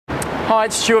Hi,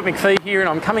 it's Stuart McPhee here, and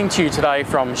I'm coming to you today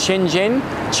from Shenzhen,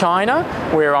 China,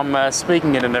 where I'm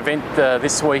speaking at an event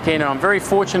this weekend, and I'm very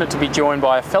fortunate to be joined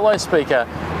by a fellow speaker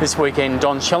this weekend,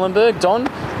 Don Schellenberg. Don,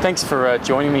 thanks for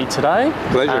joining me today.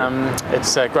 Pleasure.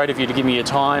 It's great of you to give me your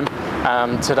time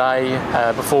today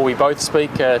before we both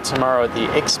speak tomorrow at the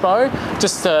Expo.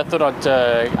 Just thought I'd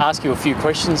ask you a few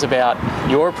questions about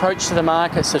your approach to the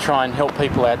markets to try and help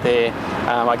people out there,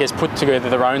 I guess, put together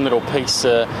their own little piece,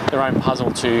 their own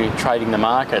puzzle to trading the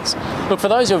markets. Look, for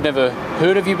those who have never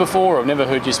heard of you before or have never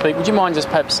heard you speak, would you mind just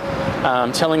perhaps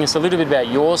telling us a little bit about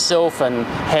yourself and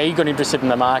how you got interested in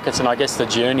the markets, and I guess the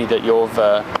journey that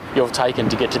you've taken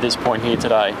to get to this point here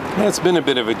today? Yeah, it's been a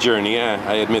bit of a journey,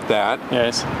 I admit that.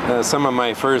 Yes. Some of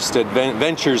my first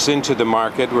ventures into the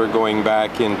market were going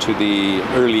back into the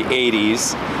early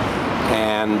 80s,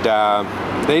 and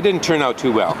they didn't turn out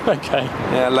too well. Okay.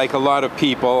 Like a lot of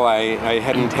people, I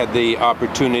hadn't had the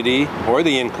opportunity or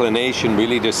the inclination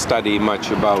really to study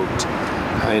much about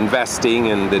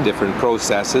investing and the different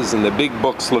processes, and the big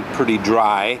books looked pretty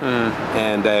dry,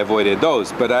 and I avoided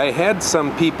those. But I had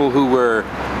some people who were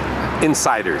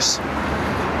insiders,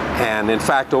 and in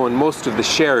fact own most of the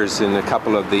shares in a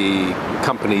couple of the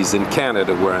companies in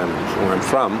Canada where I'm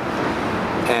from,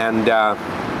 and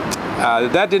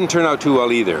that didn't turn out too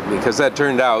well either, because that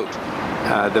turned out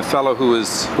the fellow who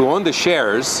owned the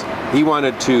shares, he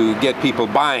wanted to get people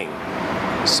buying.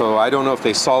 So I don't know if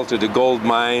they salted a gold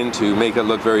mine to make it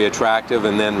look very attractive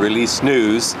and then release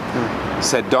news.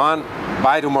 Said, Don,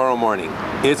 buy tomorrow morning.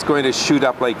 It's going to shoot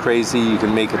up like crazy. You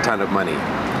can make a ton of money.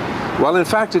 Well, in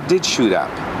fact, it did shoot up,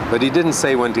 but he didn't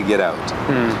say when to get out.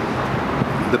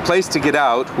 The place to get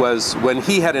out was when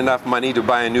he had enough money to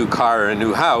buy a new car or a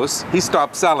new house, he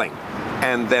stopped selling.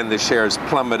 And then the shares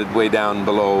plummeted way down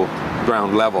below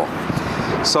ground level.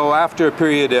 So after a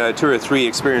period, 2 or 3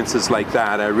 experiences like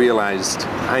that, I realized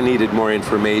I needed more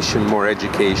information, more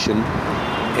education,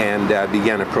 and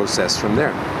began a process from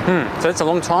there. So that's a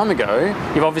long time ago.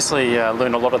 You've obviously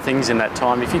learned a lot of things in that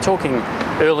time. If you're talking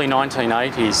early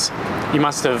 1980s, you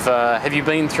must have you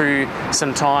been through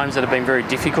some times that have been very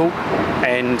difficult,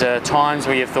 and times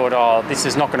where you've thought, oh, this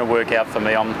is not going to work out for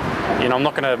me. I'm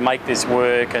not going to make this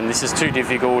work, and this is too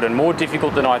difficult and more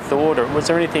difficult than I thought. Or was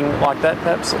there anything like that,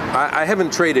 perhaps? I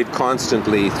haven't traded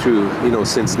constantly through, in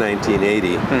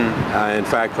 1980. In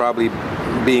fact, probably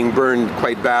being burned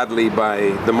quite badly by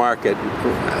the market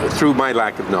through my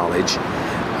lack of knowledge.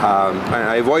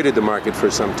 I avoided the market for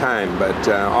some time, but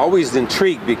always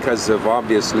intrigued because of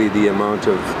obviously the amount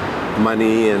of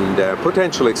money and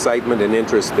potential excitement and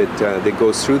interest that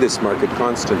goes through this market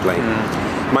constantly.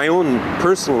 My own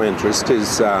personal interest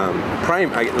is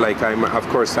I'm of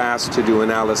course asked to do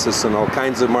analysis on all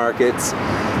kinds of markets.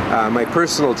 My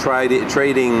personal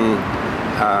trading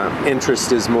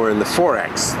interest is more in the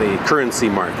Forex, the currency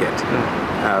market,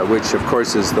 which of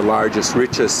course is the largest,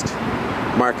 richest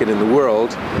market in the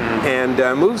world, and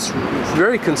moves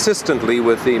very consistently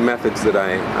with the methods that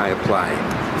I apply.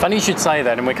 Funny you should say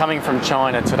that, and we're coming from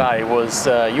China today.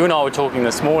 You and I were talking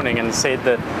this morning and said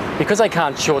that because they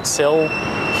can't short sell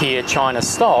here China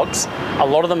stocks, a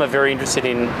lot of them are very interested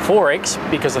in Forex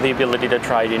because of the ability to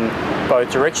trade in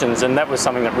both directions, and that was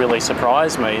something that really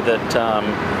surprised me,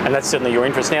 and that's certainly your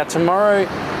interest. Now tomorrow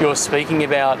you're speaking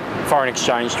about foreign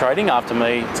exchange trading after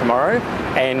me tomorrow,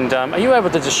 and are you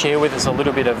able to just share with us a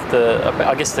little bit of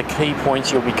the key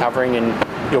points you'll be covering in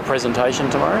your presentation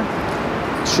tomorrow?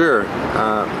 Sure.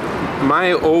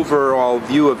 My overall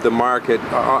view of the market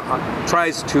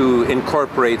tries to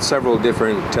incorporate several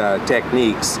different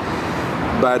techniques,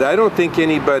 but I don't think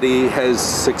anybody has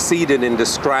succeeded in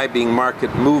describing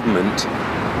market movement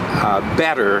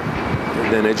better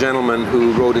than a gentleman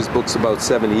who wrote his books about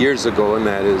 70 years ago, and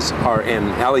that is R.N.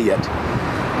 Elliott.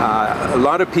 A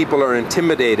lot of people are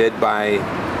intimidated by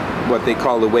what they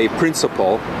call the wave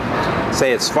principle,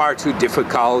 say it's far too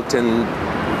difficult and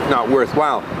not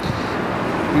worthwhile.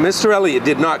 Mr. Elliott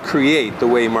did not create the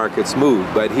way markets move,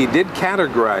 but he did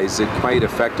categorize it quite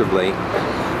effectively.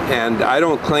 And I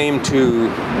don't claim to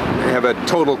have a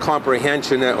total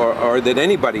comprehension or that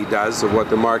anybody does of what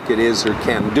the market is or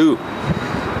can do.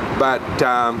 But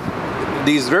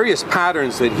these various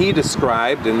patterns that he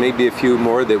described, and maybe a few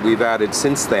more that we've added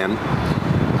since then,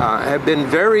 have been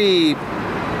very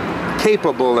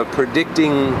capable of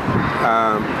predicting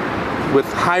with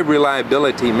high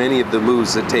reliability many of the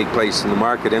moves that take place in the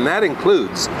market, and that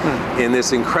includes in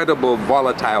this incredible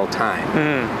volatile time.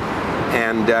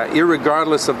 And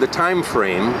irregardless of the time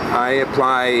frame, I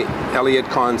apply Elliott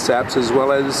concepts as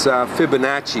well as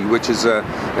Fibonacci, which is a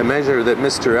measure that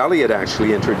Mr. Elliott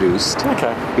actually introduced.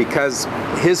 Okay. Because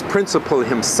his principle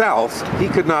himself, he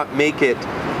could not make it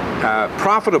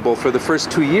profitable for the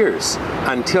first 2 years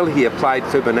until he applied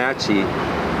Fibonacci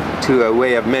to a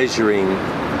way of measuring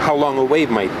how long a wave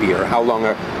might be or how long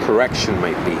a correction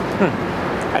might be.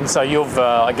 And so you've,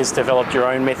 I guess, developed your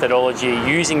own methodology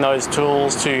using those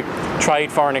tools to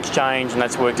trade foreign exchange, and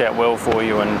that's worked out well for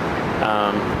you. And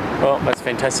well, that's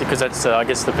fantastic, because that's, I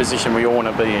guess, the position we all want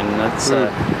to be in. That's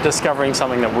discovering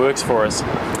something that works for us.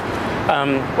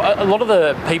 A lot of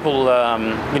the people,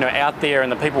 you know, out there,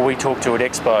 and the people we talk to at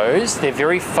expos, they're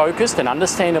very focused, and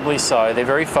understandably so. They're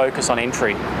very focused on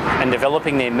entry and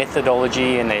developing their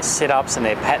methodology and their setups and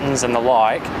their patterns and the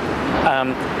like.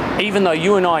 Even though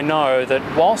you and I know that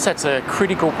whilst that's a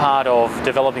critical part of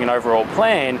developing an overall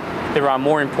plan, there are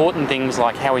more important things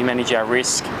like how we manage our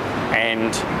risk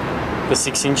and the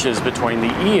 6 inches between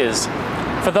the ears.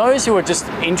 For those who are just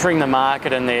entering the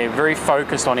market and they're very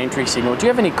focused on entry signal, do you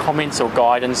have any comments or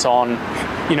guidance on,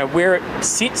 you know, where it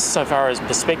sits so far as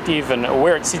perspective, and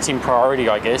where it sits in priority,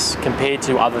 I guess, compared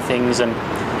to other things? And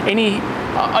any,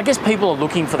 I guess people are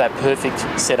looking for that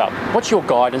perfect setup. What's your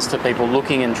guidance to people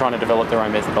looking and trying to develop their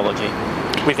own methodology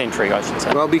with entry, I should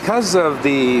say? Well, because of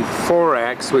the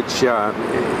Forex, which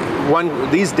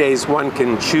these days one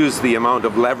can choose the amount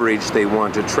of leverage they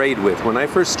want to trade with. When I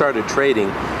first started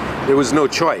trading, there was no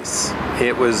choice.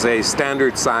 It was a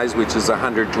standard size, which is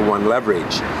 100-to-1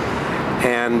 leverage.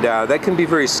 And that can be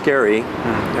very scary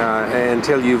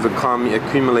until you've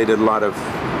accumulated a lot of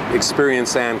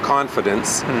experience and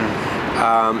confidence.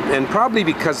 And probably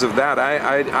because of that,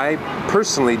 I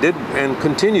personally did and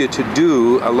continue to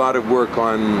do a lot of work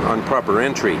on proper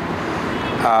entry.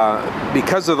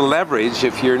 Because of the leverage,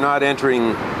 if you're not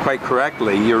entering quite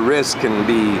correctly, your risk can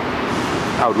be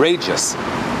outrageous.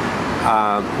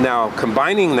 Now,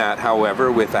 combining that,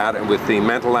 however, with the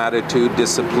mental attitude,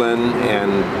 discipline,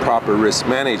 and proper risk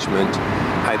management,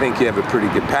 I think you have a pretty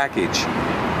good package.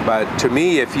 But to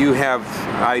me, if you have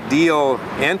ideal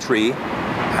entry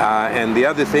and the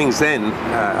other things, then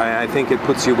I think it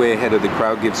puts you way ahead of the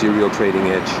crowd, gives you a real trading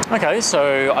edge. Okay,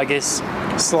 so I guess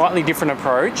slightly different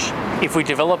approach. If we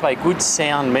develop a good,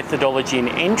 sound methodology in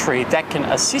entry, that can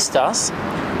assist us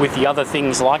with the other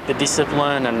things like the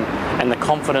discipline and the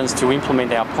confidence to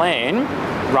implement our plan,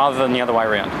 rather than the other way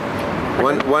around.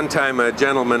 Okay. One time a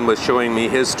gentleman was showing me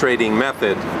his trading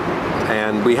method,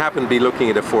 and we happened to be looking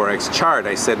at a Forex chart.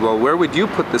 I said, well, where would you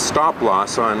put the stop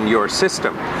loss on your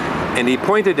system? And he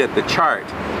pointed at the chart,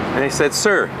 and I said,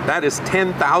 sir, that is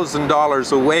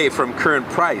 $10,000 away from current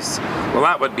price. Well,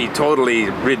 that would be totally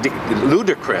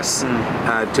ludicrous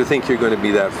to think you're going to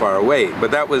be that far away.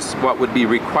 But that was what would be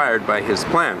required by his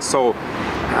plan. So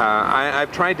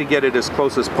I've tried to get it as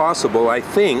close as possible, I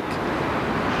think,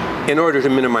 in order to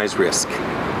minimize risk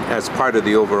as part of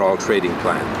the overall trading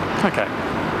plan. Okay.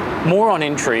 More on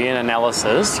entry and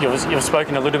analysis. You've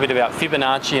spoken a little bit about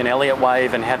Fibonacci and Elliott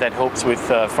wave and how that helps with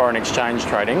foreign exchange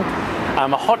trading.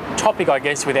 A hot topic, I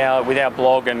guess, with our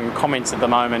blog and comments at the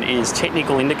moment is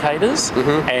technical indicators.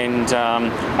 And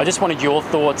I just wanted your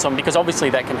thoughts on, because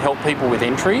obviously that can help people with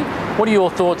entry. What are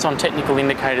your thoughts on technical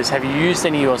indicators? Have you used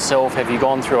any yourself? Have you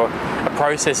gone through a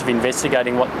process of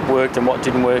investigating what worked and what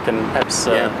didn't work, and perhaps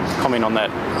comment on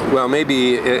that? Well,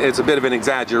 maybe it's a bit of an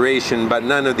exaggeration, but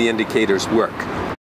none of the indicators work.